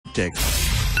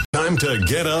Time to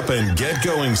get up and get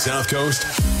going, South Coast.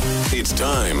 It's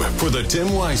time for the Tim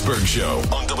Weisberg Show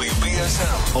on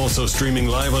WBSM. Also streaming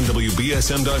live on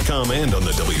WBSM.com and on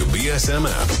the WBSM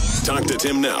app. Talk to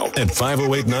Tim now at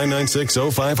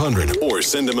 508-996-0500 or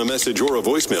send him a message or a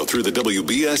voicemail through the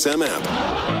WBSM app.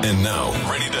 And now,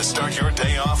 ready to start your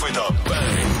day off with a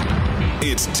bang.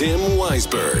 It's Tim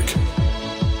Weisberg.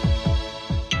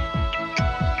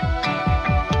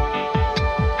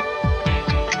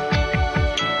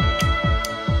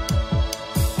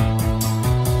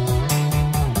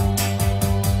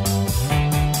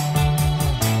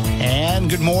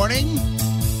 Good morning.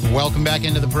 Welcome back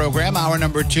into the program, hour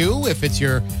number 2. If it's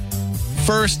your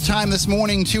first time this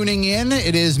morning tuning in,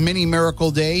 it is Mini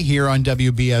Miracle Day here on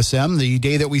WBSM, the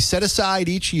day that we set aside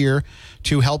each year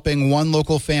to helping one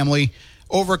local family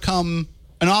overcome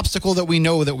an obstacle that we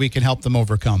know that we can help them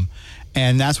overcome.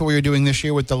 And that's what we are doing this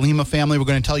year with the Lima family. We're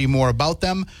going to tell you more about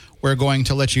them. We're going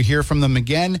to let you hear from them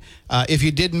again. If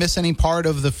you did miss any part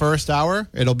of the first hour,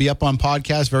 it'll be up on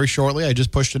podcast very shortly. I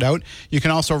just pushed it out. You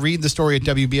can also read the story at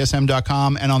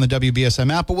WBSM.com and on the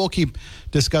WBSM app, but we'll keep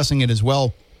discussing it as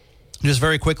well. Just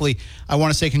very quickly, I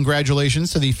want to say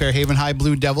congratulations to the Fairhaven High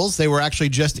Blue Devils. They were actually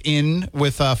just in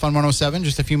with Fun 107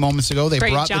 just a few moments ago. They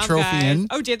brought the trophy in.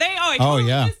 Oh, did they? Oh, I totally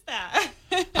missed that.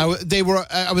 I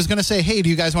was going to say, hey, do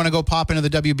you guys want to go pop into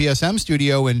the WBSM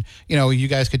studio and, you know, you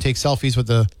guys could take selfies with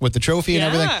the trophy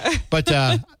and everything. But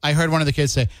I heard one of the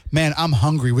kids say, man, I'm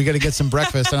hungry. We got to get some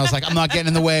breakfast. And I was like, I'm not getting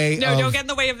in the way. Don't get in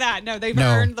the way of that. No, they've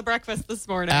earned the breakfast this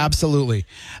morning. Absolutely.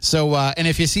 So, and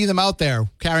if you see them out there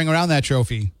carrying around that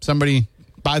trophy, somebody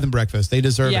buy them breakfast. They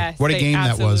deserve it. What a game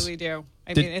that was. Absolutely do.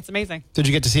 I mean, it's amazing. Did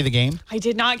you get to see the game? I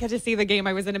did not get to see the game.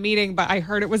 I was in a meeting, but I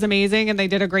heard it was amazing, and they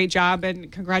did a great job.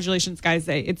 And congratulations, guys!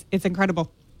 It's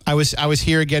incredible. I was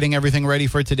here getting everything ready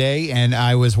for today, and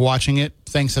I was watching it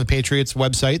thanks to the Patriots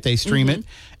website. They stream it,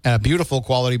 a beautiful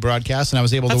quality broadcast, and I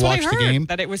was able to watch the game.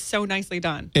 That it was so nicely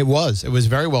done. It was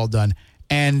very well done.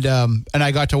 And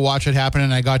I got to watch it happen,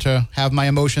 and I got to have my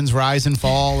emotions rise and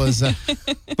fall as,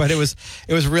 but it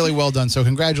was really well done. So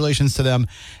congratulations to them,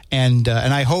 and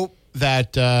I hope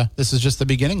that this is just the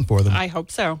beginning for them. I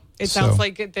hope so. It sounds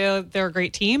like they're a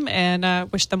great team, and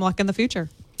wish them luck in the future.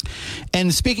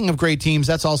 And speaking of great teams,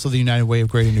 that's also the United Way of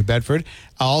Greater New Bedford.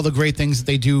 All the great things that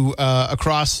they do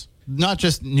across. Not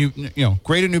just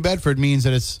Greater New Bedford means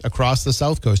that it's across the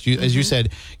South Coast. As you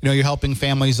said, you're helping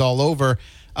families all over.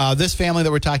 This family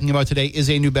that we're talking about today is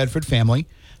a New Bedford family.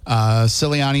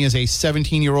 Ciliani is a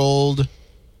 17-year-old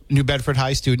New Bedford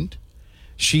High student.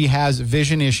 She has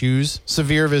vision issues,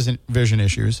 severe vision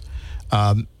issues.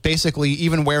 Basically,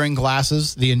 even wearing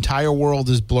glasses, the entire world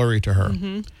is blurry to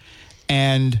her.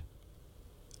 And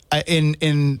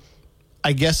I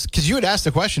guess, because you had asked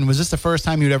the question, was this the first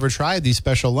time you'd ever tried these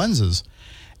special lenses?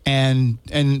 And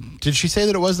did she say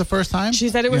that it was the first time? She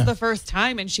said it was the first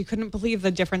time, and she couldn't believe the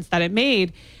difference that it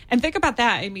made. And think about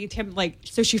that. I mean, Tim,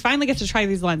 so she finally gets to try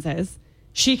these lenses.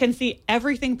 She can see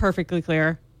everything perfectly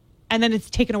clear, and then it's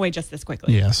taken away just as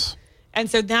quickly. Yes.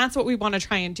 And so that's what we want to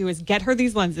try and do, is get her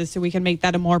these lenses so we can make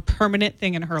that a more permanent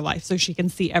thing in her life, so she can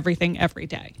see everything every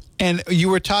day. And you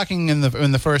were talking in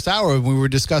the first hour, we were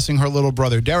discussing her little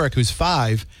brother, Derek, who's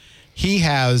 5. He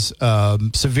has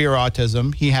severe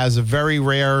autism. He has a very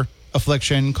rare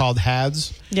affliction called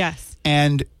HADS. Yes.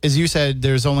 And as you said,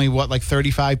 there's only,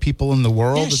 35 people in the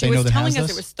world that they know that has this? She was telling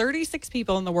us it was 36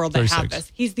 people in the world that have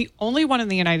this. He's the only one in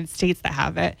the United States that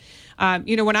have it.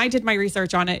 When I did my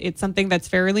research on it, it's something that's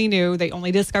fairly new. They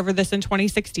only discovered this in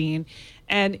 2016.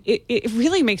 And it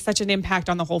really makes such an impact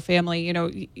on the whole family.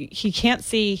 He can't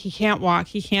see, he can't walk,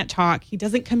 he can't talk, he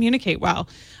doesn't communicate well.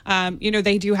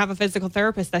 They do have a physical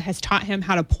therapist that has taught him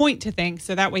how to point to things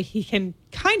so that way he can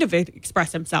kind of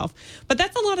express himself. But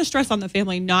that's a lot of stress on the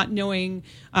family, not knowing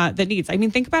the needs. I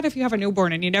mean, think about if you have a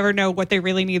newborn and you never know what they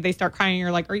really need. They start crying.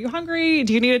 You're like, are you hungry?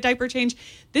 Do you need a diaper change?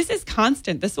 This is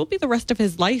constant. This will be the rest of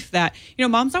his life that,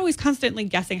 mom's always constantly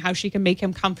guessing how she can make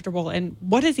him comfortable and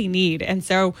what does he need? And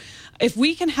so if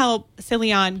we can help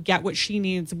Cilian get what she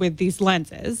needs with these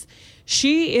lenses,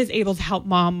 she is able to help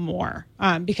mom more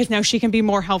because now she can be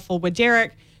more helpful with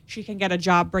Derek. She can get a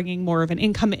job bringing more of an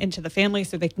income into the family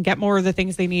so they can get more of the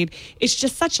things they need. It's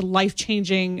just such a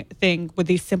life-changing thing with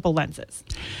these simple lenses.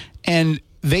 And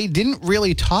they didn't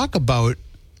really talk about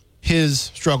his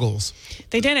struggles.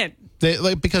 They didn't.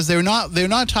 Because they're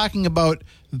not talking about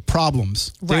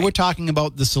problems. Right. They were talking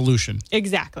about the solution.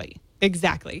 Exactly.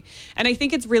 Exactly. And I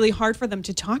think it's really hard for them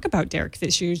to talk about Derek's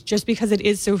issues just because it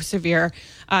is so severe.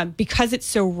 Because it's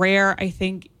so rare, I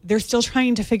think they're still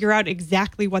trying to figure out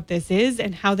exactly what this is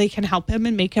and how they can help him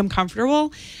and make him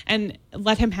comfortable and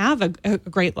let him have a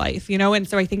great life, And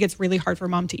so I think it's really hard for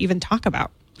mom to even talk about.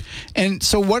 And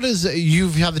so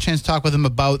you've had the chance to talk with them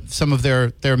about some of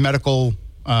their medical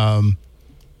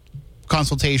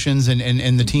consultations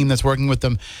and the team that's working with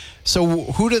them. So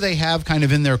who do they have kind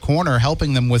of in their corner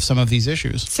helping them with some of these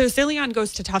issues? So Cillian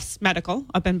goes to Tufts Medical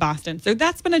up in Boston. So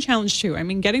that's been a challenge too. I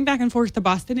mean, getting back and forth to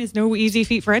Boston is no easy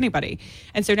feat for anybody.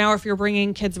 And so now if you're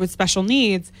bringing kids with special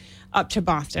needs up to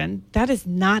Boston, that is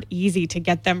not easy to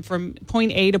get them from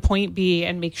point A to point B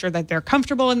and make sure that they're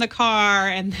comfortable in the car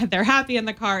and that they're happy in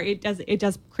the car. It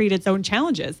does create its own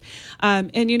challenges.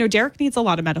 And Derek needs a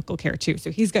lot of medical care too.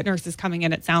 So he's got nurses coming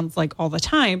in, it sounds like, all the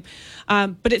time.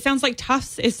 But it sounds like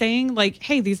Tufts is saying, like,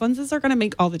 hey, these lenses are going to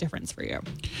make all the difference for you.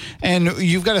 And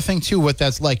you've got to think too what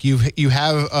that's like. You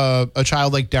have a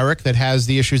child like Derek that has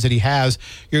the issues that he has.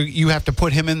 You have to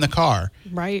put him in the car,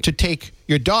 right, to take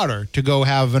your daughter to go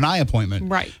have an eye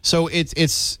appointment, right? So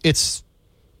it's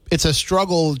a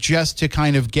struggle just to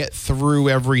kind of get through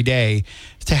every day.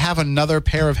 To have another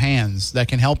pair of hands that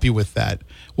can help you with that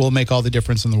will make all the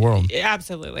difference in the world.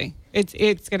 Absolutely,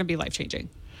 it's going to be life changing.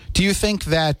 Do you think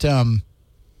that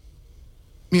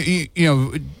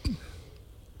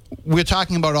we're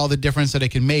talking about all the difference that it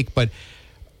can make, but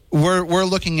we're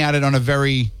looking at it on a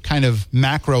very kind of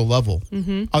macro level.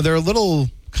 Mm-hmm. Are there little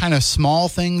kind of small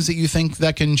things that you think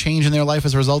that can change in their life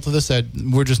as a result of this that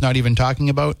we're just not even talking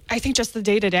about? I think just the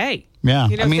day-to-day. Yeah.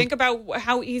 Think about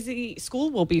how easy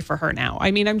school will be for her now.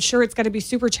 I mean, I'm sure it's got to be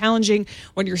super challenging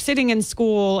when you're sitting in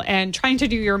school and trying to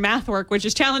do your math work, which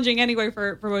is challenging anyway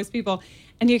for most people.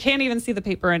 And you can't even see the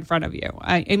paper in front of you.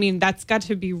 I mean, that's got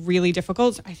to be really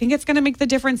difficult. I think it's going to make the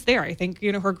difference there. I think,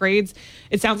 her grades,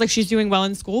 it sounds like she's doing well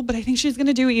in school, but I think she's going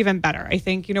to do even better. I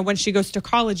think, when she goes to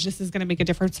college, this is going to make a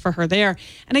difference for her there.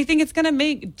 And I think it's going to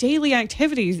make daily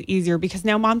activities easier because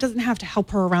now mom doesn't have to help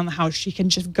her around the house. She can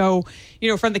just go,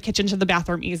 from the kitchen to the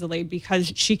bathroom easily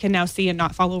because she can now see and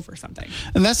not fall over something.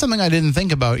 And that's something I didn't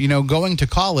think about. Going to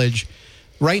college,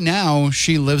 right now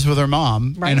she lives with her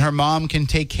mom, right, and her mom can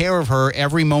take care of her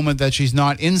every moment that she's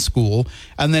not in school.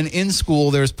 And then in school,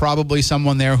 there's probably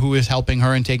someone there who is helping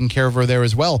her and taking care of her there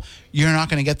as well. You're not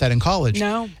going to get that in college.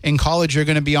 No. In college, you're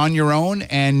going to be on your own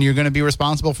and you're going to be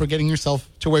responsible for getting yourself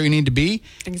to where you need to be.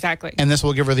 Exactly. And this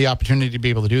will give her the opportunity to be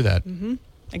able to do that. Mm-hmm.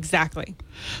 Exactly.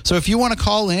 So if you want to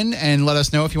call in and let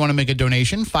us know if you want to make a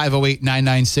donation,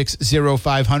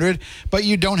 508-996-0500. But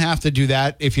you don't have to do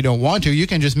that if you don't want to. You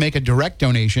can just make a direct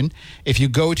donation. If you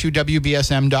go to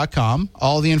WBSM.com,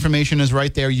 all the information is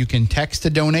right there. You can text to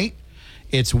donate.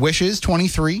 It's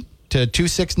wishes23 to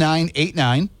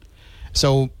 26989.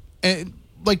 So,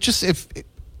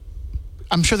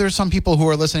 I'm sure there's some people who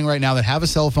are listening right now that have a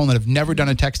cell phone that have never done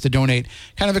a text to donate.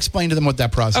 Kind of explain to them what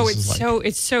that process is like.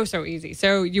 It's so easy.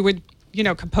 So you would,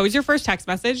 compose your first text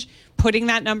message, putting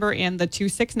that number in the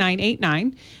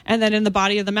 26989, and then in the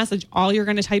body of the message, all you're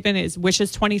going to type in is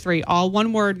wishes23, all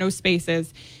one word, no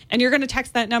spaces, and you're going to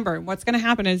text that number. And what's going to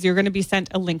happen is you're going to be sent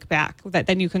a link back that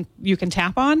then you can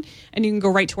tap on, and you can go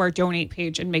right to our donate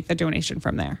page and make the donation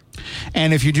from there.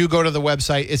 And if you do go to the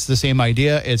website, it's the same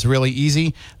idea. It's really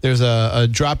easy. There's a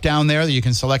drop down there that you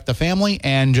can select the family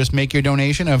and just make your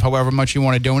donation of however much you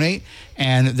want to donate,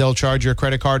 and they'll charge your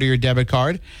credit card or your debit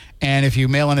card. And if you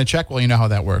mail in a check, well, you know how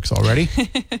that works already.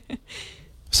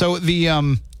 So the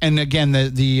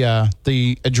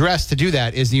address to do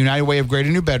that is the United Way of Greater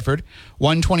New Bedford,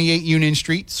 128 Union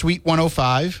Street, Suite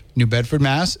 105, New Bedford,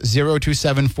 Mass.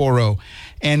 02740.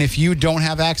 And if you don't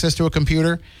have access to a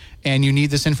computer and you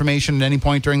need this information at any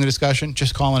point during the discussion,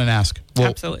 just call in and ask.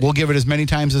 Absolutely. We'll give it as many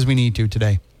times as we need to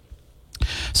today.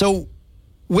 So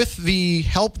with the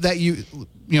help that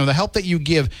the help that you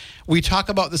give, we talk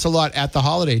about this a lot at the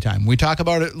holiday time. We talk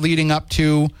about it leading up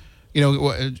to,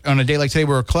 on a day like today,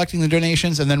 we're collecting the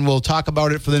donations, and then we'll talk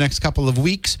about it for the next couple of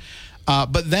weeks.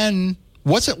 But then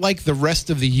what's it like the rest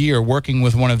of the year working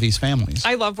with one of these families?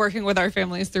 I love working with our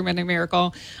families through Mending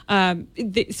Miracle.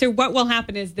 So what will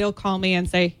happen is they'll call me and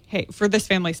say, hey, for this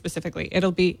family specifically,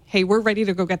 it'll be, hey, we're ready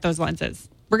to go get those lenses.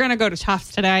 We're going to go to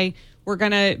Tufts today. We're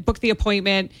going to book the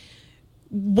appointment.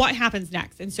 What happens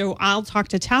next? And so I'll talk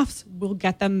to Tufts. We'll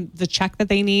get them the check that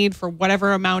they need for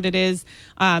whatever amount it is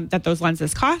that those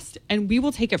lenses cost, and we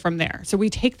will take it from there. So we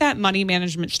take that money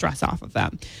management stress off of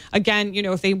them. Again,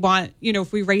 if they want,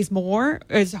 if we raise more,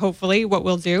 is hopefully what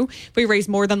we'll do. If we raise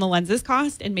more than the lenses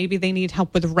cost, and maybe they need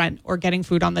help with rent or getting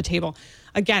food on the table,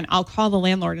 again, I'll call the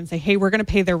landlord and say, hey, we're going to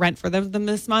pay their rent for them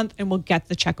this month, and we'll get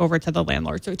the check over to the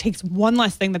landlord. So it takes one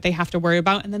less thing that they have to worry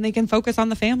about, and then they can focus on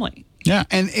the family. Yeah,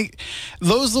 and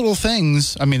those little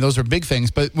things, I mean, those are big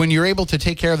things, but when you're able to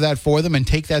take care of that for them and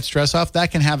take that stress off,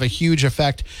 that can have a huge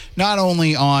effect, not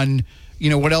only on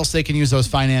what else they can use those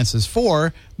finances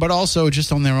for, but also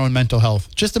just on their own mental health.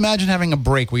 Just imagine having a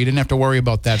break where you didn't have to worry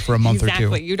about that for a month or two.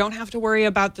 Exactly. You don't have to worry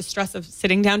about the stress of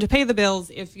sitting down to pay the bills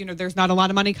if, there's not a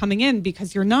lot of money coming in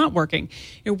because you're not working.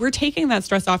 We're taking that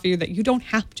stress off of you that you don't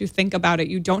have to think about it.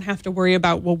 You don't have to worry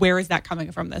about, well, where is that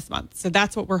coming from this month? So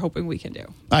that's what we're hoping we can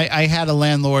do. I had a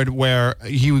landlord where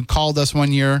he called us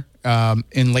one year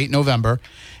in late November,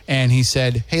 and he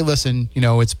said, hey, listen,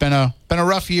 it's been a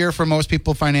rough year for most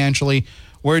people financially.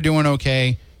 We're doing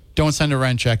okay. Don't send a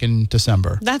rent check in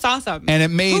December. That's awesome. And it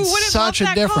made such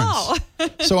a difference.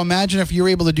 So imagine if you're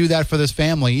able to do that for this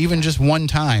family, even just one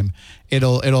time,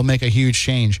 it'll make a huge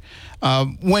change.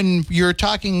 When you're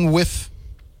talking with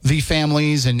the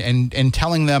families and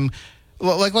telling them,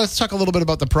 let's talk a little bit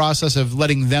about the process of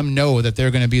letting them know that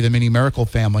they're going to be the Mini Miracle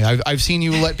family. I've seen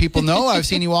you let people know. I've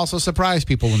seen you also surprise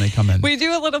people when they come in. We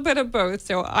do a little bit of both.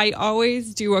 So I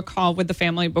always do a call with the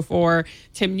family before,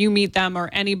 Tim, you meet them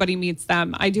or anybody meets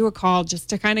them. I do a call just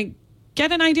to kind of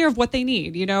get an idea of what they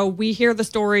need. We hear the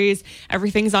stories,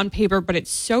 everything's on paper, but it's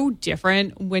so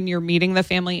different when you're meeting the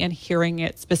family and hearing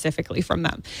it specifically from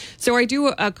them. So I do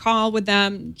a call with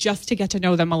them just to get to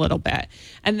know them a little bit.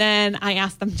 And then I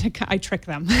ask them I trick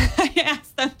them. I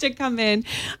ask them to come in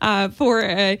for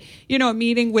a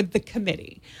meeting with the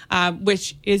committee,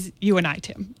 which is you and I,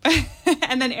 Tim.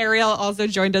 And then Ariel also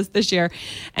joined us this year.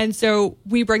 And so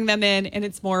we bring them in and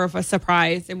it's more of a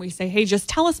surprise. And we say, hey, just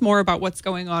tell us more about what's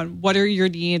going on. What are your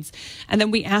needs? And then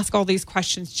we ask all these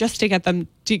questions just to get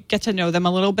to know them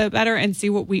a little bit better and see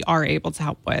what we are able to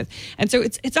help with. And so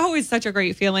it's always such a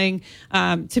great feeling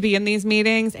to be in these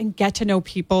meetings and get to know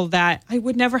people that I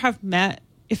would never have met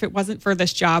if it wasn't for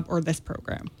this job or this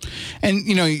program. And,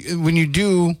 when you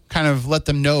do kind of let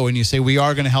them know and you say, we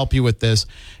are going to help you with this,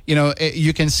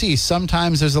 you can see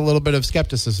sometimes there's a little bit of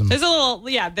skepticism. There's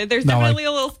definitely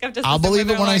a little skepticism. I'll believe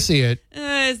it when I see it.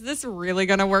 Is this really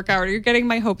going to work out? You're getting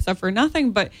my hopes up for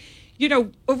nothing. But,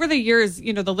 over the years,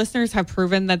 the listeners have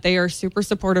proven that they are super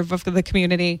supportive of the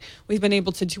community. We've been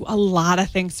able to do a lot of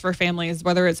things for families,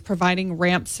 whether it's providing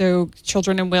ramps so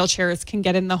children in wheelchairs can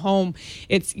get in the home.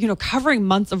 It's, covering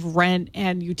months of rent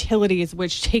and utilities,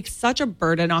 which takes such a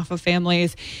burden off of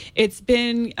families. It's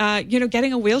been,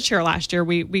 getting a wheelchair last year.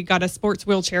 We got a sports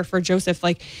wheelchair for Joseph.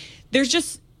 There's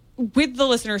just, with the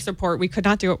listener support, we could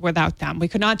not do it without them. We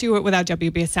could not do it without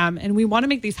WBSM. And we want to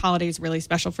make these holidays really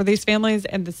special for these families.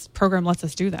 And this program lets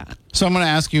us do that. So I'm going to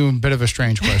ask you a bit of a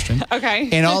strange question. Okay.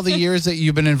 In all the years that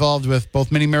you've been involved with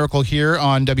both Mini Miracle here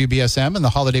on WBSM and the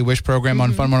Holiday Wish program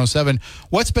on Fun 107,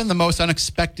 what's been the most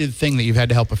unexpected thing that you've had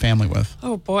to help a family with?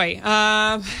 Oh, boy.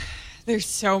 There's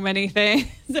so many things.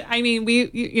 I mean,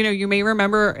 you may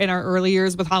remember in our early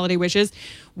years with Holiday Wishes,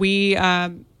 we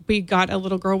got a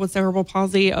little girl with cerebral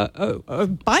palsy a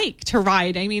bike to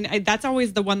ride. I mean, that's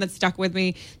always the one that stuck with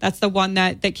me. That's the one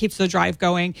that keeps the drive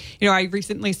going. I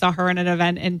recently saw her in an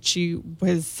event and she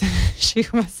was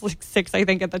like 6, I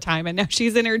think, at the time. And now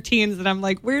she's in her teens and I'm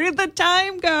like, where did the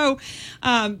time go?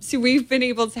 So we've been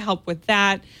able to help with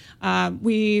that.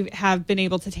 We have been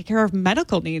able to take care of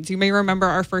medical needs. You may remember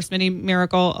our first Mini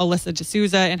Miracle, Alyssa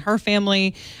D'Souza and her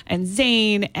family and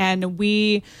Zane. And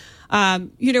we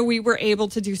were able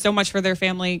to do so much for their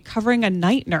family, covering a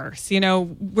night nurse.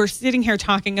 We're sitting here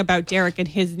talking about Derek and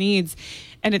his needs,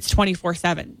 and it's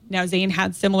 24/7. Now, Zane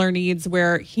had similar needs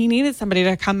where he needed somebody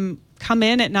to come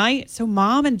in at night so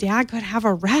mom and dad could have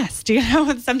a rest.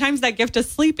 Sometimes that gift of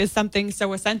sleep is something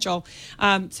so essential.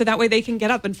 So that way they can get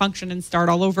up and function and start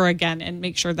all over again and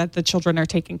make sure that the children are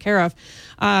taken care of.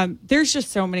 There's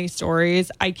just so many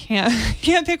stories. I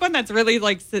can't pick one that's really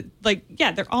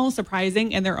they're all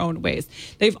surprising in their own ways.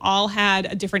 They've all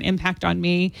had a different impact on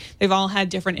me. They've all had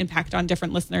different impact on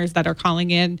different listeners that are calling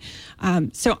in.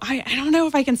 So I don't know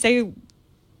if I can say,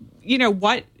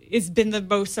 what has been the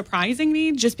most surprising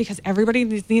need, just because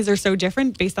everybody's needs are so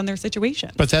different based on their situation.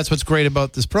 But that's what's great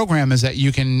about this program is that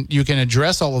you can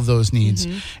address all of those needs.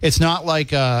 It's not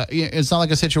like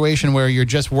a situation where you're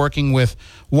just working with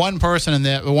one person and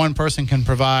that one person can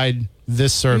provide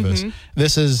this service.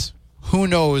 This is, who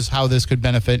knows how this could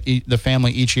benefit the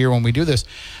family each year when we do this.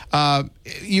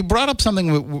 You brought up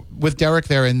something with Derek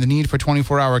there and the need for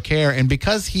 24-hour care. And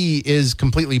because he is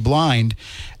completely blind,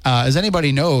 as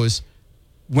anybody knows,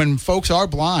 when folks are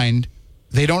blind,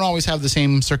 they don't always have the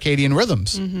same circadian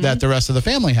rhythms that the rest of the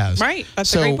family has. Right.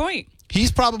 That's a great point.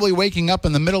 he's probably waking up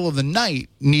in the middle of the night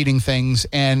needing things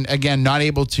and, again, not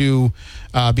able to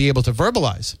be able to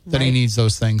verbalize that he needs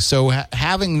those things. So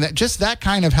having that, just that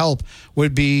kind of help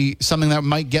would be something that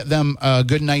might get them a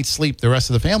good night's sleep, the rest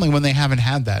of the family, when they haven't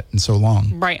had that in so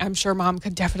long. Right. I'm sure mom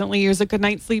could definitely use a good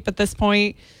night's sleep at this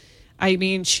point. I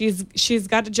mean, she's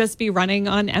got to just be running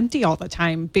on empty all the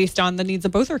time based on the needs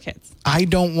of both her kids. I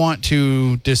don't want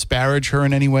to disparage her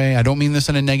in any way. I don't mean this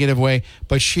in a negative way,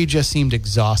 but she just seemed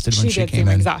exhausted when she came in. She did seem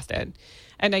exhausted.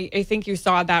 And I think you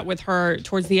saw that with her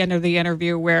towards the end of the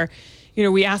interview where, you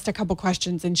know, we asked a couple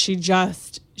questions and she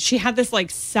had this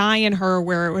like sigh in her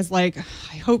where it was like,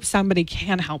 I hope somebody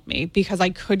can help me because I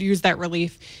could use that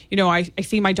relief. You know, I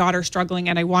see my daughter struggling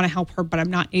and I want to help her, but I'm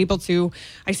not able to.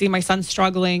 I see my son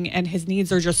struggling and his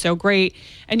needs are just so great.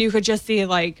 And you could just see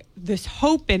like this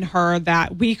hope in her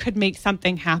that we could make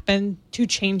something happen to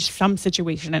change some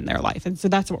situation in their life. And so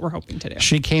that's what we're hoping to do.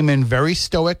 She came in very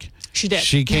stoic. She did.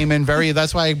 She came in very,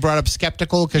 that's why I brought up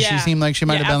skeptical, because she seemed like she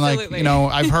might have been absolutely. Like, you know,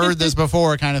 I've heard this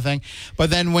before kind of thing. But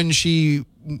then when she,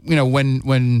 you know,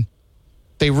 when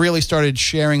they really started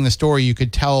sharing the story, you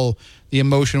could tell the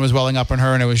emotion was welling up in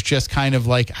her. And it was just kind of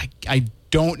like, I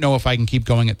don't know if I can keep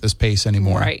going at this pace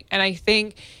anymore. Right. And I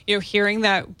think, you know, hearing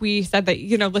that we said that,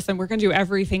 you know, listen, we're going to do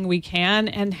everything we can,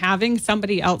 and having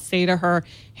somebody else say to her,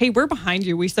 hey, we're behind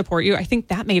you, we support you, I think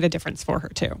that made a difference for her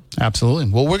too. Absolutely.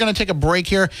 Well, we're going to take a break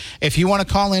here. If you want to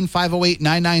call in,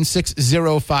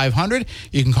 508-996-0500.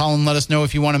 You can call and let us know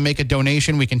if you want to make a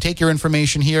donation. We can take your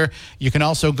information here. You can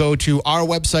also go to our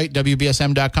website,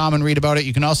 WBSM.com, and read about it.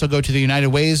 You can also go to the United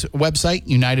Way's website,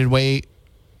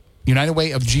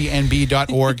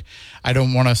 UnitedWayofGNB.org. I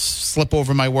don't want to slip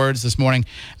over my words this morning.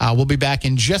 We'll be back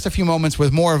in just a few moments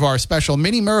with more of our special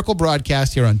Mini Miracle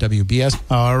broadcast here on WBS.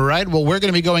 All right. Well, we're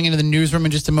going to be going into the newsroom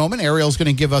in just a moment. Ariel's going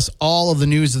to give us all of the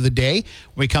news of the day.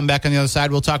 When we come back on the other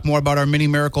side, we'll talk more about our Mini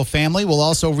Miracle family. We'll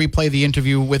also replay the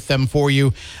interview with them for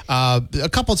you a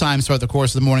couple times throughout the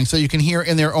course of the morning so you can hear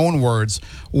in their own words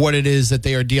what it is that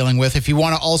they are dealing with. If you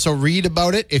want to also read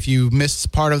about it, if you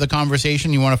missed part of the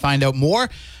conversation, you want to find out more,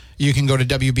 you can go to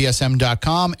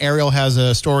WBSM.com. Ariel has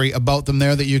a story about them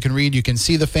there that you can read. You can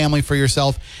see the family for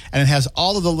yourself, and it has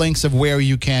all of the links of where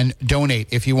you can donate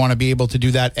if you want to be able to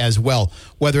do that as well,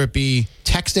 whether it be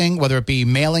texting, whether it be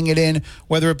mailing it in,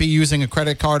 whether it be using a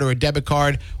credit card or a debit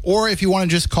card, or if you want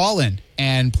to just call in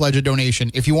and pledge a donation.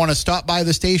 If you want to stop by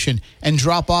the station and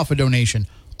drop off a donation,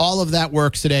 all of that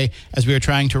works today as we are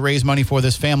trying to raise money for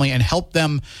this family and help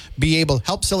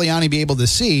Ciliani be able to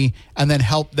see, and then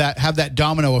have that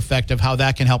domino effect of how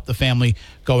that can help the family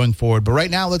going forward. But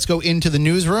right now, let's go into the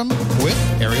newsroom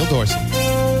with Ariel Dorsey.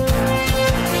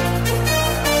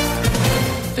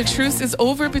 The truce is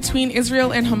over between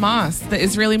Israel and Hamas. The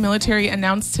Israeli military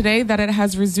announced today that it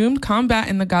has resumed combat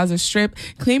in the Gaza Strip,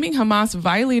 claiming Hamas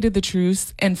violated the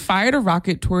truce and fired a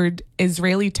rocket toward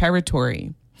Israeli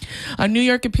territory. A New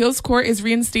York appeals court is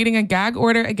reinstating a gag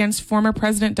order against former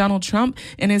President Donald Trump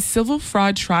in his civil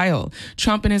fraud trial.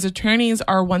 Trump and his attorneys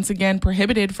are once again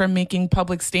prohibited from making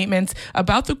public statements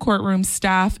about the courtroom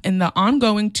staff in the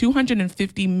ongoing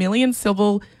 $250 million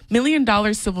civil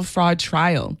fraud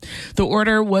trial. The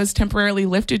order was temporarily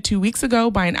lifted 2 weeks ago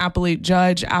by an appellate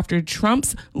judge after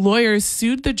Trump's lawyers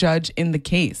sued the judge in the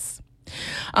case.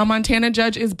 A Montana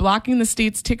judge is blocking the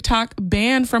state's TikTok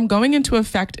ban from going into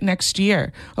effect next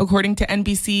year. According to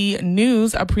NBC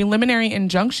News, a preliminary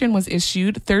injunction was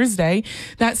issued Thursday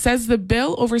that says the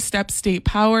bill oversteps state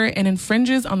power and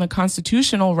infringes on the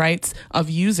constitutional rights of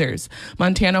users.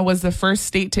 Montana was the first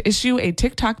state to issue a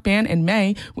TikTok ban in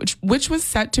May, which was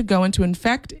set to go into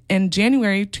effect in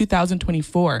January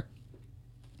 2024.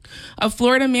 A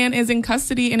Florida man is in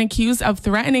custody and accused of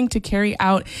threatening to carry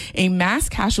out a mass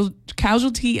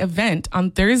casualty event on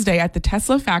Thursday at the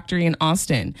Tesla factory in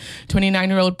Austin.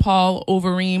 29-year-old Paul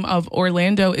Overeem of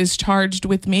Orlando is charged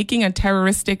with making a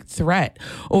terroristic threat.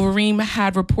 Overeem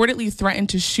had reportedly threatened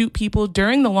to shoot people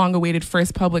during the long-awaited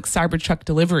first public Cybertruck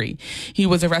delivery. He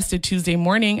was arrested Tuesday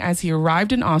morning as he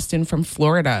arrived in Austin from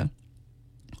Florida.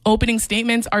 Opening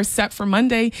statements are set for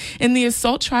Monday in the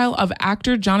assault trial of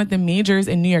actor Jonathan Majors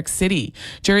in New York City.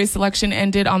 Jury selection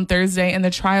ended on Thursday, and the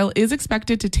trial is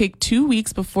expected to take 2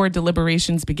 weeks before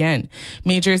deliberations begin.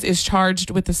 Majors is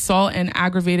charged with assault and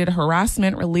aggravated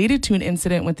harassment related to an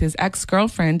incident with his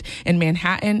ex-girlfriend in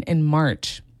Manhattan in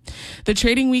March. The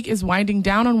trading week is winding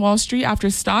down on Wall Street after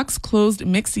stocks closed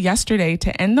mixed yesterday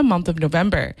to end the month of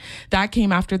November. That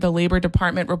came after the Labor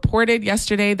Department reported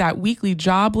yesterday that weekly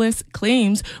jobless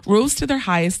claims rose to their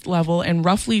highest level in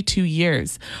roughly 2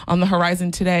 years. On the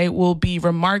horizon today will be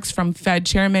remarks from Fed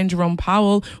Chairman Jerome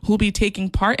Powell, who will be taking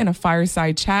part in a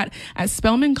fireside chat at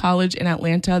Spelman College in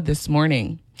Atlanta this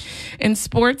morning. In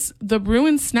sports, the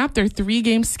Bruins snapped their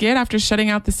 3-game skid after shutting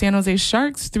out the San Jose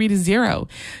Sharks 3-0.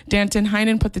 Danton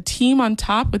Heinen put the team on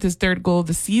top with his 3rd goal of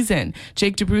the season.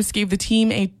 Jake DeBruce gave the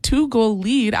team a 2-goal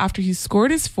lead after he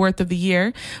scored his 4th of the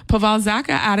year. Pavel Zacha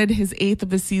added his 8th of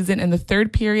the season in the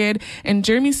 3rd period, and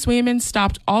Jeremy Swayman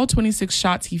stopped all 26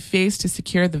 shots he faced to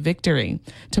secure the victory.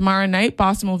 Tomorrow night,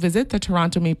 Boston will visit the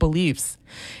Toronto Maple Leafs.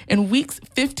 In Week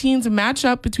 15's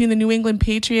matchup between the New England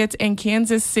Patriots and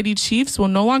Kansas City Chiefs will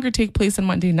no longer take place on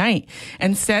Monday night.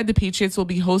 Instead, the Patriots will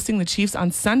be hosting the Chiefs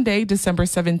on Sunday, December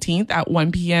 17th at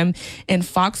 1 p.m. in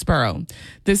Foxborough.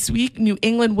 This week, New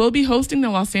England will be hosting the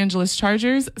Los Angeles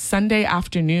Chargers Sunday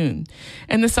afternoon.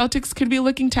 And the Celtics could be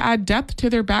looking to add depth to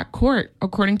their backcourt.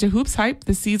 According to Hoops Hype,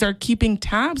 the C's are keeping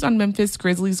tabs on Memphis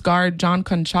Grizzlies guard John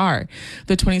Conchar.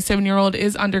 The 27-year-old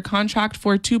is under contract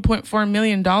for $2.4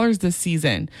 million this season.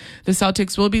 The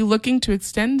Celtics will be looking to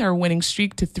extend their winning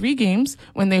streak to 3 games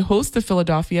when they host the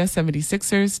Philadelphia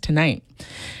 76ers tonight.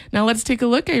 Now let's take a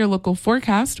look at your local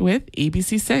forecast with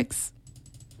ABC6.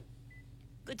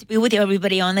 Good to be with you,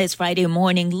 everybody, on this Friday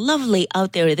morning. Lovely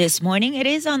out there this morning. It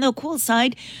is on the cool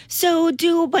side, so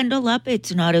do bundle up.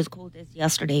 It's not as cold as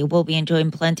yesterday. We'll be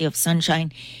enjoying plenty of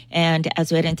sunshine. And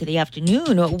as we head into the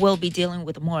afternoon, we'll be dealing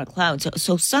with more clouds.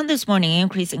 So sun this morning,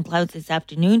 increase in clouds this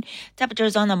afternoon.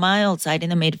 Temperatures on the mild side in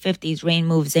the mid-50s. Rain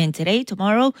moves in today.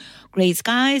 Tomorrow, gray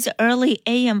skies, early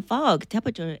AM fog.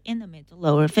 Temperature in the mid to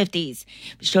lower 50s.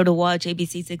 Be sure to watch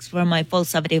ABC6 for my full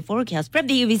 7-day forecast. From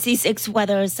the ABC6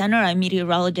 Weather Center, I'm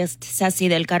meteorologist Ceci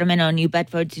Del Carmen on New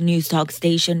Bedford's News Talk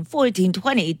Station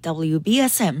 1420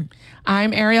 WBSM.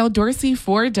 I'm Ariel Dorsey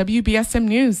for WBSM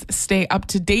News. Stay up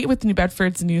to date with New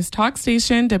Bedford's News Talk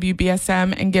Station,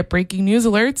 WBSM, and get breaking news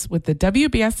alerts with the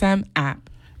WBSM app.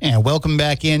 And welcome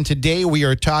back in. Today we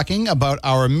are talking about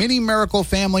our mini miracle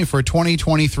family for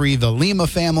 2023, the Lima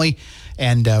family.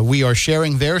 And we are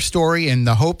sharing their story in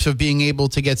the hopes of being able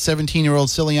to get 17-year-old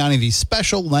Ciliani these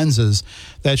special lenses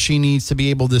that she needs to be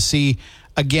able to see.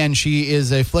 Again, she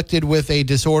is afflicted with a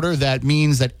disorder that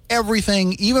means that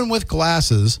everything, even with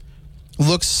glasses,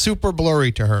 looks super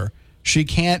blurry to her. She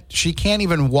can't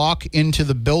even walk into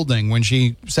the building. When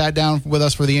she sat down with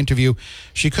us for the interview,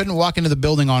 she couldn't walk into the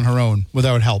building on her own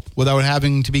without help, without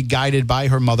having to be guided by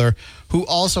her mother, who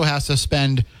also has to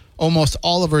spend almost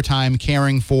all of her time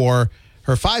caring for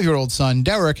her 5-year-old son,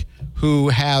 Derek, who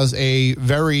has a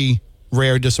very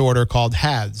rare disorder called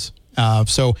HADS.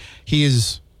 So he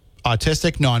is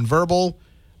autistic, nonverbal.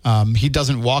 He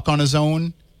doesn't walk on his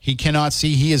own. He cannot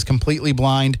see. He is completely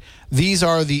blind. These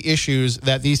are the issues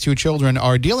that these 2 children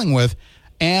are dealing with,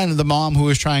 and the mom who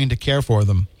is trying to care for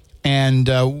them. And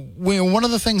one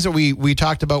of the things that we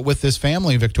talked about with this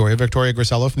family, Victoria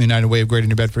Grisello from the United Way of Greater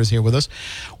New Bedford is here with us.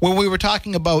 When we were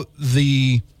talking about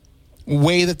the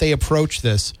way that they approach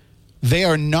this, they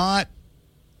are not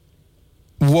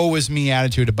woe is me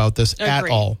attitude about this at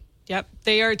all. Yep.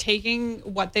 They are taking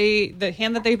the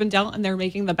hand that they've been dealt, and they're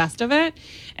making the best of it.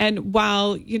 And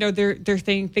while, they're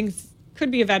saying things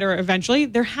could be better eventually,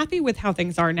 they're happy with how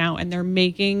things are now, and they're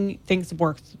making things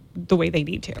work the way they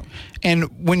need to.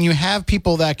 And when you have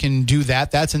people that can do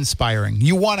that, that's inspiring.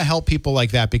 You want to help people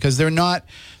like that because they're not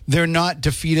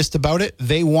defeatist about it.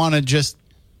 They want to just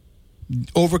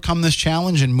overcome this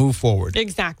challenge and move forward.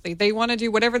 Exactly. They want to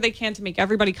do whatever they can to make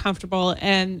everybody comfortable,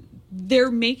 and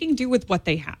they're making do with what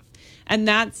they have. And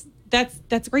that's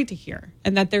great to hear.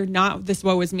 And that they're not this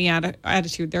woe is me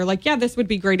attitude. They're like, yeah, this would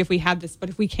be great if we had this, but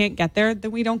if we can't get there,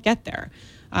 then we don't get there.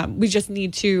 We just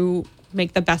need to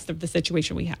make the best of the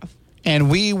situation we have.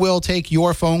 And we will take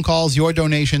your phone calls, your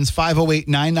donations,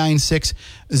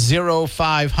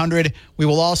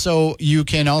 508-996-0500. You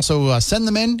can also send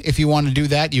them in if you want to do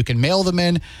that. You can mail them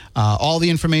in. All the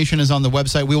information is on the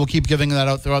website. We will keep giving that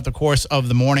out throughout the course of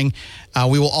the morning.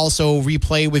 We will also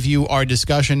replay with you our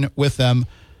discussion with them.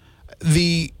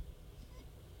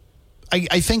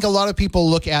 I think a lot of people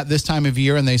look at this time of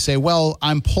year and they say, well,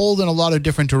 I'm pulled in a lot of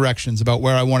different directions about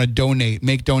where I want to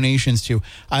make donations to.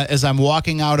 As I'm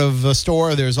walking out of a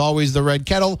store, there's always the red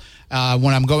kettle.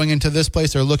 When I'm going into this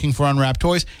place, they're looking for unwrapped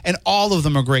toys. And all of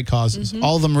them are great causes. Mm-hmm.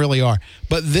 All of them really are.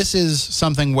 But this is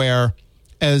something where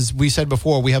as we said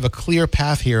before, we have a clear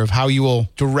path here of how you will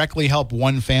directly help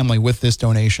one family with this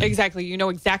donation. Exactly. You know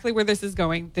exactly where this is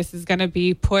going. This is going to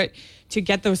be put to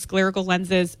get those scleral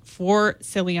lenses for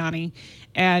Ciliani.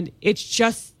 And it's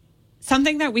just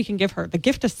something that we can give her. The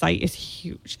gift of sight is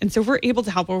huge. And so if we're able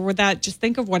to help her with that, just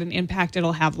think of what an impact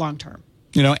it'll have long term.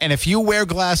 You know, and if you wear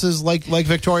glasses like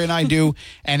Victoria and I do,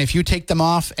 and if you take them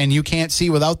off and you can't see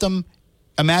without them,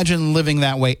 imagine living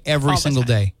that way every single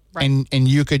day. Right. And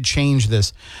you could change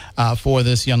this for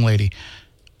this young lady.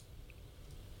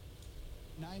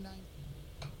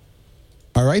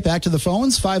 All right, back to the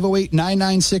phones,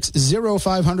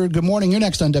 508-996-0500. Good morning. You're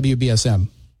next on WBSM.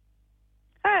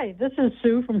 Hi, this is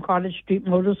Sue from Cottage Street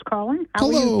Motors calling.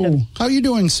 Hello. How are you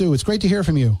doing, Sue? It's great to hear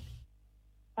from you.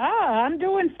 I'm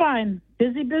doing fine.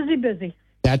 Busy.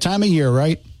 That time of year,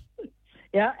 right?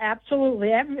 Yeah,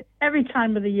 absolutely. Every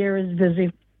time of the year is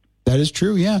busy. That is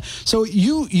true, yeah. So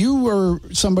you were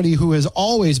somebody who has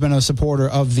always been a supporter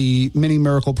of the Mini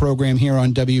Miracle program here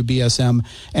on WBSM,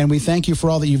 and we thank you for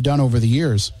all that you've done over the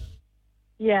years.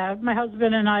 Yeah, my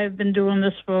husband and I have been doing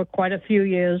this for quite a few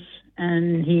years,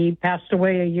 and he passed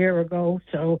away a year ago,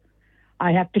 so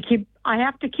I have to keep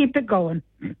it going.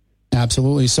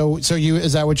 Absolutely. So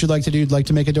is that what you'd like to do? You'd like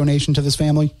to make a donation to this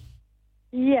family?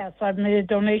 Yes, I've made a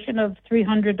donation of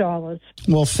 $300.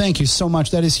 Well, thank you so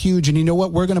much. That is huge. And you know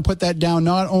what? We're going to put that down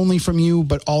not only from you,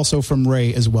 but also from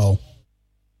Ray as well.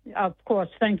 Of course.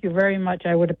 Thank you very much.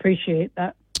 I would appreciate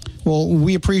that. Well,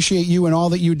 we appreciate you and all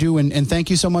that you do. And thank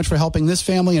you so much for helping this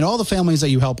family and all the families that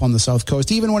you help on the South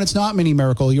Coast. Even when it's not Mini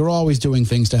Miracle, you're always doing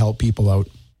things to help people out.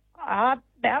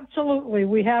 Absolutely.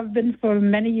 We have been for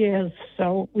many years,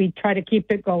 so we try to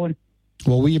keep it going.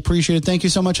 Well, we appreciate it. Thank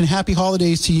you so much, and happy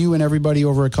holidays to you and everybody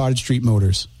over at Cottage Street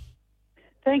Motors.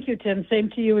 Thank you, Tim. Same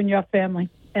to you and your family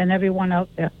and everyone out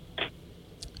there.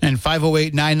 And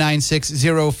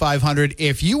 508-996-0500.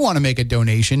 If you want to make a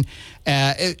donation,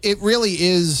 it really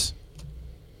is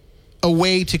a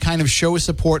way to kind of show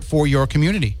support for your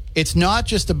community. It's not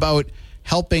just about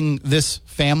helping this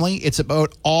family. It's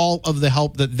about all of the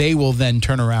help that they will then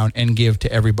turn around and give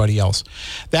to everybody else.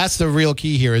 That's the real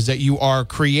key here, is that you are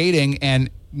creating,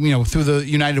 and through the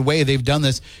United Way, they've done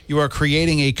this. You are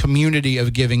creating a community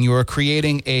of giving. You are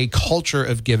creating a culture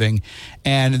of giving,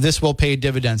 and this will pay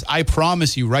dividends. I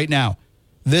promise you right now,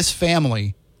 this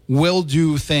family will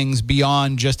do things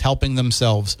beyond just helping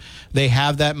themselves. They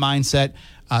have that mindset.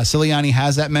 Ciliani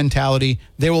has that mentality.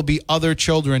 There will be other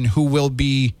children who will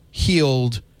be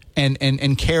healed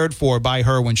and cared for by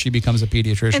her when she becomes a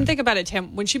pediatrician. And think about it,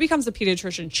 Tim. When she becomes a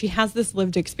pediatrician, she has this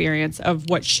lived experience of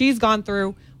what she's gone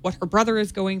through, what her brother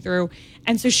is going through.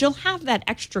 And so she'll have that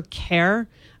extra care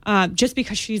just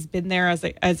because she's been there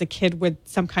as a kid with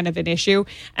some kind of an issue.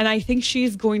 And I think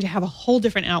she's going to have a whole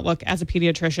different outlook as a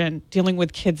pediatrician dealing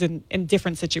with kids in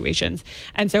different situations.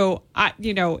 And so,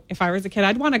 if I was a kid,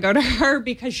 I'd want to go to her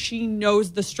because she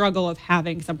knows the struggle of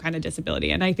having some kind of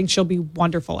disability. And I think she'll be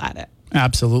wonderful at it.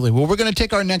 Absolutely. Well, we're going to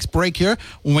take our next break here.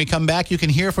 When we come back, you can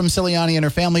hear from Ciliani and her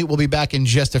family. We'll be back in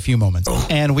just a few moments.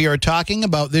 And we are talking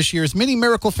about this year's Mini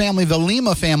Miracle family, the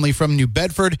Lima family from New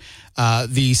Bedford.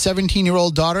 The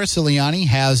 17-year-old daughter, Ciliani,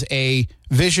 has a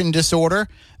vision disorder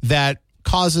that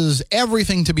causes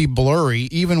everything to be blurry,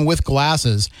 even with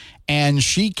glasses, and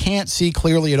she can't see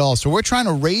clearly at all. So we're trying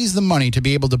to raise the money to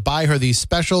be able to buy her these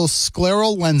special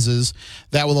scleral lenses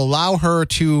that will allow her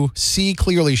to see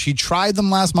clearly. She tried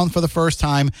them last month for the first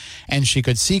time, and she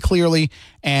could see clearly,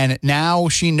 and now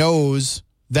she knows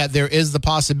that there is the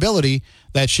possibility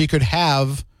that she could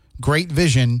have great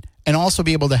vision and also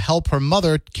be able to help her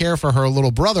mother care for her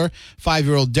little brother,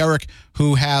 5-year-old Derek,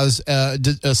 who has a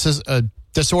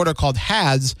disorder called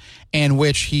HADS, in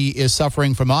which he is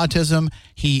suffering from autism.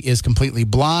 He is completely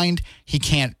blind. He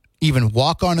can't even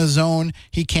walk on his own.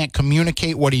 He can't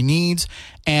communicate what he needs.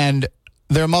 And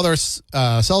their mother,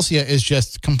 Celsia, is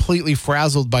just completely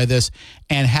frazzled by this.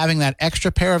 And having that extra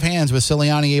pair of hands with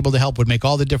Ciliani able to help would make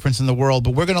all the difference in the world.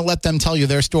 But we're going to let them tell you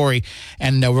their story.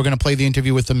 And we're going to play the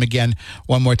interview with them again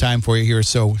one more time for you here.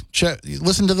 So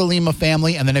listen to the Lima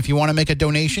family. And then if you want to make a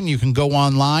donation, you can go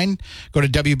online. Go to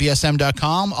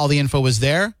WBSM.com. All the info is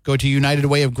there. Go to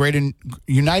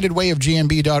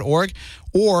UnitedWayofGNB.org.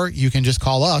 Or you can just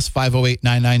call us,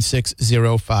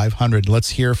 508-996-0500. Let's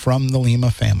hear from the Lima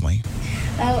family.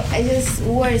 I just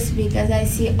worse because I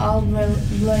see all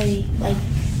blurry. Like,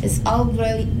 it's all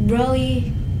really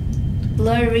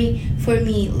blurry for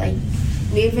me. Like,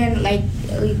 even like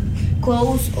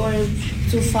close or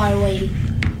too far away.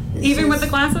 Even with the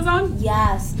glasses on?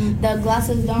 Yes. The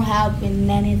glasses don't help in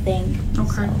anything.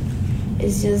 Okay. So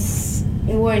it's just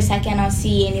worse. I cannot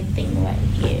see anything right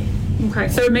here. Okay,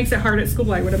 so it makes it hard at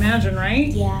school, I would imagine, right?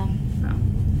 Yeah. Oh.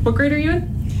 What grade are you in?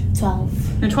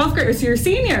 12. In 12th grade, so you're a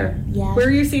senior? Yeah. Where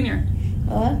are you a senior?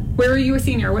 Where are you a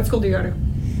senior? What school do you go to?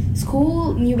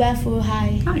 School, New Bedford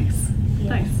High. Nice. Yeah.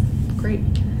 Nice. Great.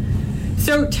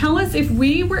 So tell us, if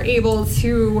we were able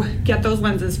to get those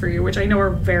lenses for you, which I know are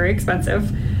very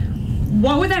expensive,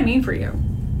 what would that mean for you?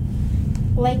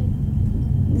 Like,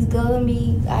 I'm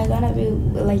gonna be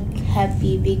like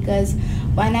happy, because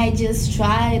when I just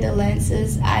try the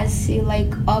lenses, I see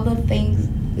like all the things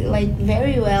like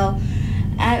very well,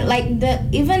 and like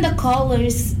even the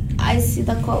colors, I see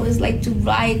the colors like too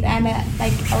bright, and I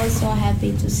was so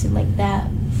happy to see like that.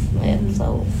 And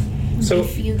so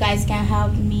if you guys can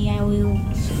help me, I will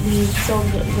be so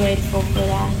grateful for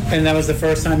that. And that was the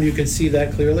first time you could see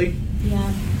that clearly?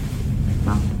 Yeah.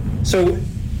 Wow. So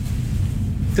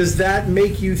does that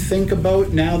make you think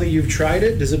about, now that you've tried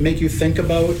it, does it make you think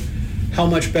about how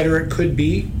much better it could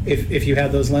be if you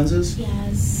had those lenses?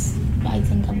 Yes, I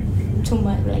think I'm too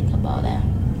much like about that.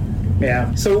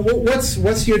 Yeah. So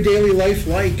what's your daily life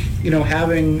like,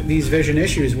 having these vision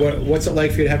issues? What's it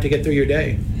like for you to have to get through your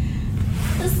day?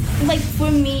 It's like for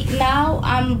me now,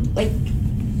 I'm like,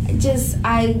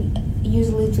 I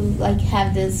usually to like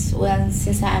have this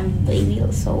since I'm a baby,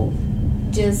 so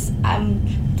I'm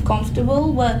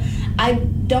comfortable, but I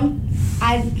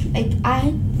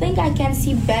think I can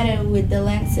see better with the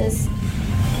lenses,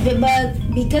 but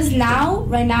because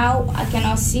right now I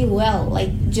cannot see well,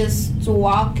 like just to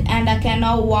walk, and I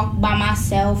cannot walk by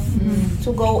myself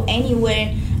to go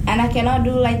anywhere, and I cannot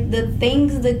do like the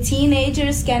things the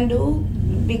teenagers can do,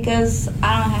 because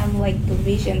I don't have like the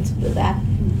vision to do that.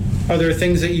 Are there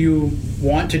things that you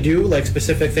want to do, like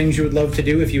specific things you would love to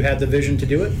do if you had the vision to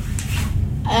do it?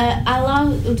 I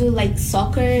love to do like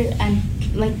soccer, and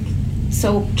like,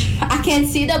 so I can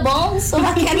see the ball, so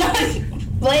I cannot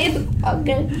play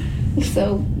soccer.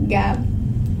 So yeah,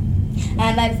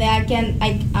 and I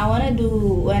think I want to do,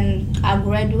 when I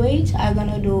graduate, I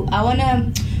want to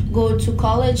go to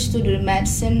college to do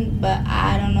medicine, but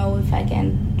I don't know if I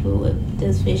can do with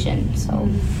this vision. So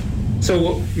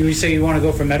you say you want to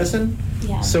go for medicine?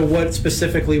 Yeah. So what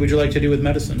specifically would you like to do with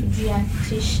medicine?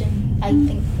 Pediatrician, I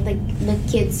think, like the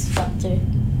kids doctor.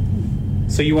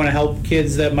 So you want to help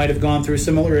kids that might have gone through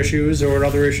similar issues or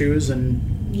other issues, and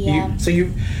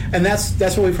and that's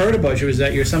what we've heard about you, is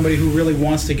that you're somebody who really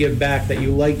wants to give back, that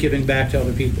you like giving back to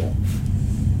other people,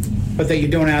 but that you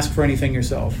don't ask for anything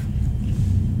yourself.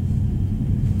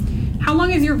 How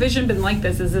long has your vision been like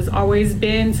this? Has this always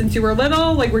been since you were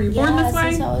little? Like, were you born this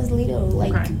way? Since I was little.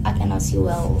 Like, okay. I cannot see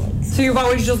well. Like, so you've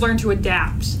always just learned to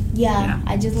adapt? Yeah,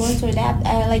 I just learned to adapt.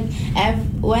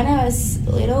 When I was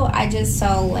little, I just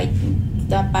saw, like,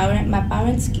 my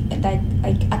parents, that,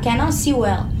 like, I cannot see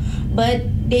well. But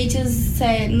they just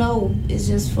said, no, it's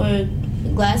just for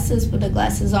glasses, put the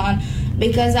glasses on.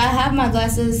 Because I have my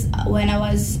glasses when I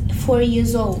was 4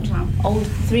 years old. Wow. Or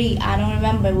 3, I don't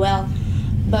remember well.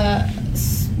 But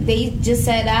they just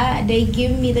said that they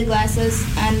give me the glasses,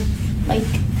 and like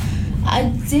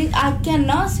I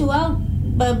cannot see well,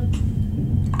 but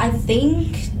I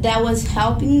think that was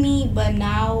helping me. But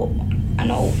now I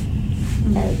know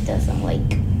that it doesn't,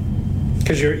 like,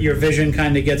 because your vision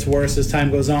kind of gets worse as time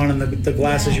goes on, and the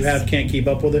glasses you have can't keep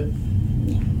up with it.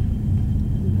 Yeah.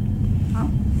 Wow.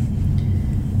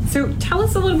 So tell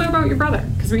us a little bit about your brother,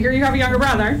 because we hear you have a younger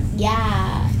brother.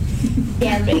 Yeah.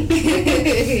 Yeah, right.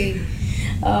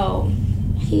 Oh,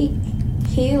 he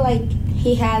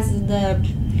has the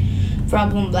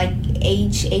problem like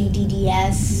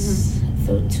HADDS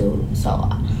too. So,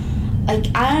 like,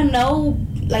 I don't know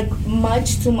like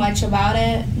too much about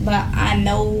it, but I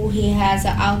know he has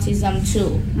autism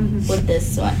too with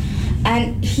this one,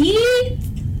 and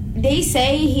they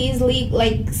say he's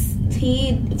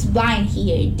he's blind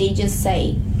here. They just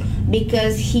say,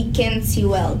 because he can see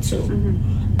well too.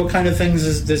 What kind of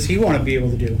things does he want to be able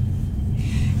to do?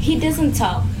 He doesn't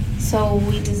talk, so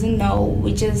we doesn't know.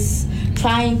 We just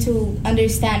trying to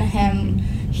understand him.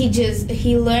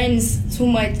 He learns too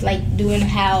much, like doing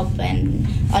help and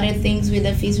other things with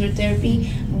the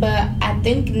physiotherapy. But I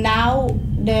think now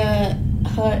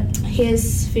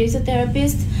his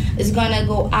physiotherapist is gonna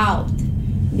go out,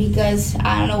 because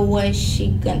I don't know what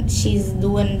she's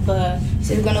doing, but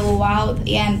she's gonna go out,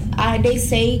 and they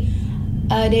say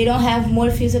they don't have more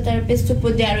physiotherapists to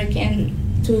put Derek in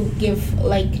to give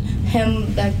like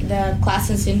him the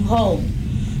classes in home.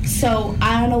 So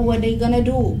I don't know what they're gonna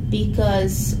do,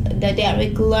 because the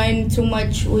Derek learned too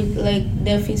much with like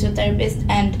the physiotherapist,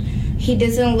 and he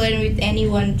doesn't learn with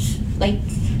anyone like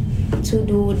to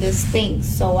do this thing.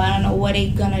 So I don't know what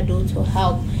they're gonna do to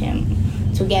help him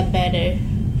to get better.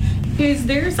 Is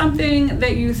there something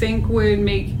that you think would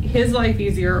make his life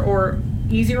easier or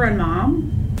easier on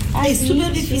Mom? É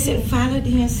super difícil. Fala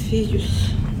de minhas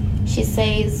filhos. She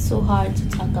says it's so hard to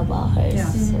talk about her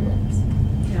siblings.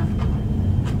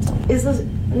 Essas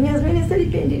minhas meninas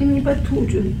dependem de mim para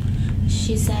tudo.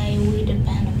 She say we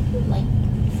depend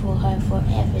for her for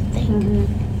everything.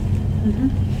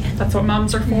 That's what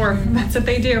moms are for. That's what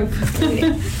they do.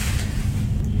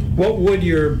 What would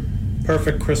your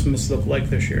perfect Christmas look like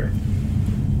this year?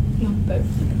 My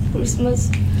perfect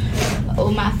Christmas,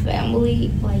 my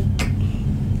family,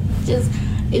 just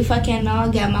if I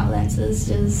cannot get my lenses,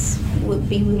 just would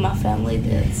be with my family.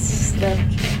 That's the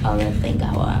other thing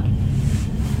I want.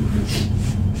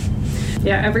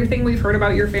 Yeah, everything we've heard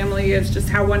about your family is just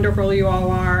how wonderful you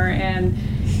all are, and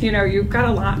you've got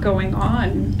a lot going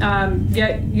on.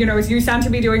 Yet, you sound to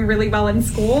be doing really well in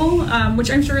school, which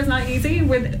I'm sure is not easy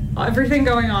with everything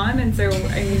going on. And so,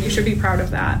 you should be proud of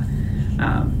that.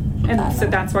 And so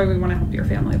that's why we want to help your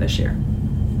family this year.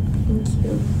 Thank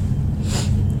you.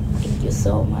 Thank you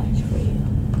so much for you.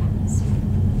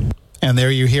 And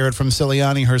there you hear it from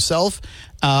Ciliani herself.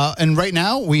 And right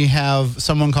now we have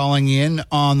someone calling in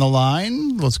on the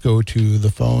line. Let's go to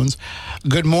the phones.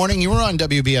 Good morning. You were on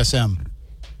WBSM.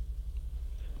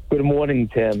 Good morning,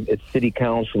 Tim. It's City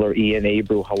Councilor Ian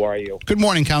Abreu. How are you? Good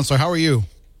morning, Councilor. How are you?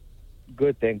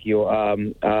 Good, thank you.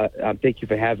 Thank you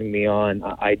for having me on.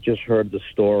 I just heard the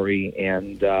story,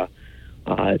 and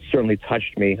it certainly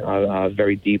touched me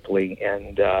very deeply.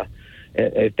 And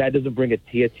if that doesn't bring a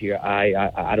tear to your eye,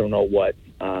 I don't know what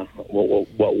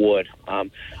would.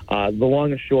 The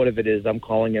long and short of it is I'm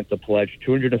calling in to pledge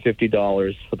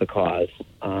 $250 for the cause.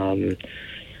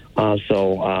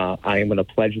 So I am going to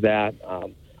pledge that.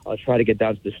 I'll try to get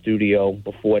down to the studio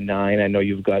before 9. I know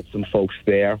you've got some folks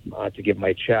there to give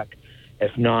my check.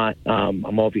 If not,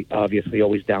 I'm obviously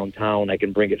always downtown. I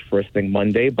can bring it first thing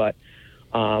Monday, but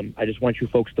I just want you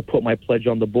folks to put my pledge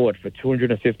on the board for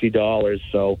 $250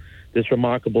 so this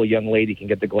remarkable young lady can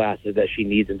get the glasses that she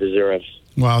needs and deserves.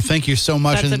 Wow, thank you so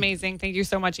much. That's amazing. Thank you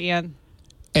so much, Ian.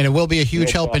 And it will be a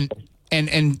huge help. And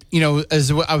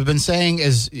as I've been saying,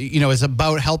 is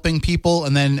about helping people,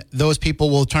 and then those people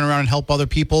will turn around and help other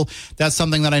people. That's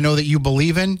something that I know that you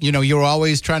believe in. You're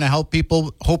always trying to help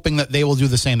people, hoping that they will do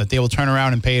the same, that they will turn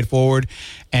around and pay it forward.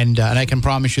 And I can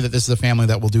promise you that this is a family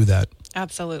that will do that.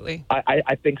 Absolutely.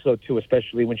 I think so, too,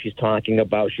 especially when she's talking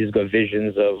about she's got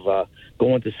visions of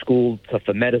going to school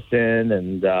for medicine,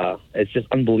 and it's just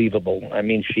unbelievable. I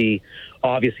mean, she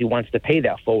obviously wants to pay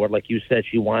that forward. Like you said,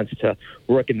 she wants to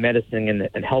work in medicine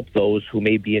and help those who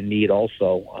may be in need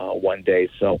also one day.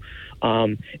 So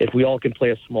if we all can play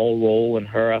a small role in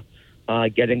her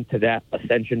getting to that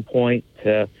ascension point,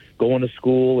 to going to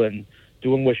school and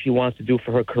doing what she wants to do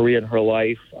for her career and her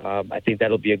life, I think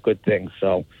that'll be a good thing.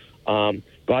 So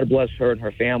God bless her and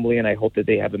her family, and I hope that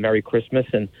they have a Merry Christmas.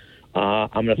 And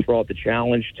I'm going to throw out the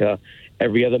challenge to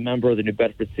every other member of the New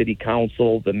Bedford City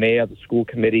Council, the mayor, the school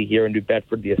committee here in New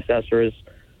Bedford, the assessors.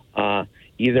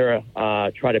 Either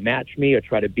try to match me or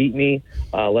try to beat me.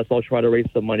 Let's all try to raise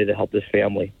some money to help this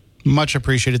family. Much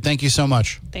appreciated. Thank you so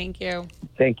much. Thank you.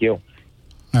 Thank you.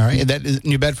 All right. That is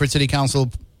New Bedford City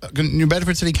Councilor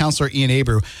Ian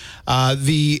Abreu.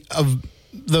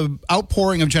 The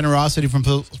outpouring of generosity from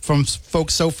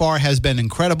folks so far has been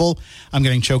incredible. I'm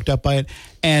getting choked up by it.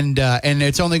 And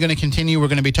it's only going to continue. We're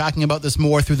going to be talking about this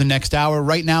more through the next hour.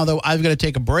 Right now, though, I've got to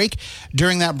take a break.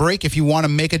 During that break, if you want to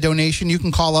make a donation, you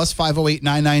can call us,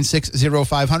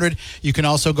 508-996-0500. You can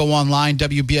also go online,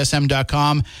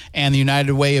 WBSM.com, and the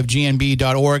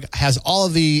UnitedWayOfGNB.org has all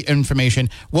of the information.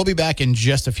 We'll be back in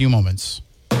just a few moments.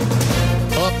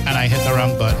 Oh, and I hit the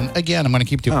wrong button. Again, I'm going to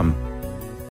keep doing